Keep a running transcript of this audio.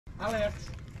Alex.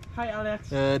 Hi, Alex.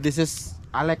 This is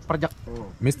Alex Project.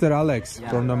 Mr. Alex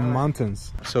from the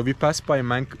mountains. So we passed by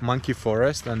monkey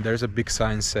forest and there's a big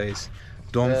sign says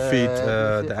don't feed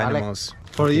the animals.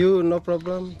 For you, no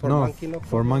problem. For monkey, no problem.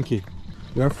 For monkey.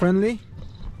 You are friendly?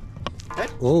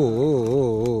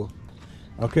 Oh.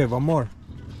 Okay, one more.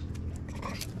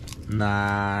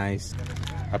 Nice.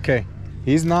 Okay,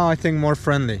 he's now I think more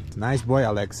friendly. Nice boy,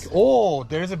 Alex. Oh,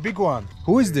 there's a big one.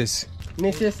 Who is this?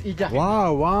 This is Ija.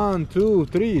 Wow, 1, 2,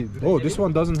 3. Oh, this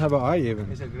one doesn't have an eye even.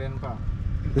 It's a grandpa.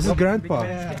 This is grandpa.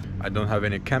 I don't have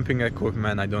any camping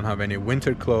equipment, I don't have any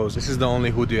winter clothes. This is the only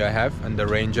hoodie I have and the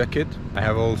rain jacket. I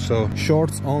have also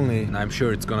Shorts only. and I'm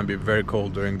sure it's gonna be very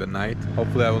cold during the night.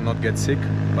 Hopefully I will not get sick,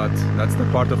 but that's the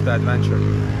part of the adventure.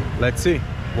 Let's see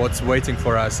what's waiting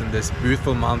for us in this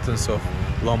beautiful mountains of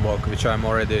Lombok, which I'm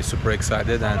already super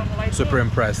excited and super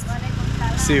impressed.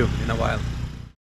 See you in a while.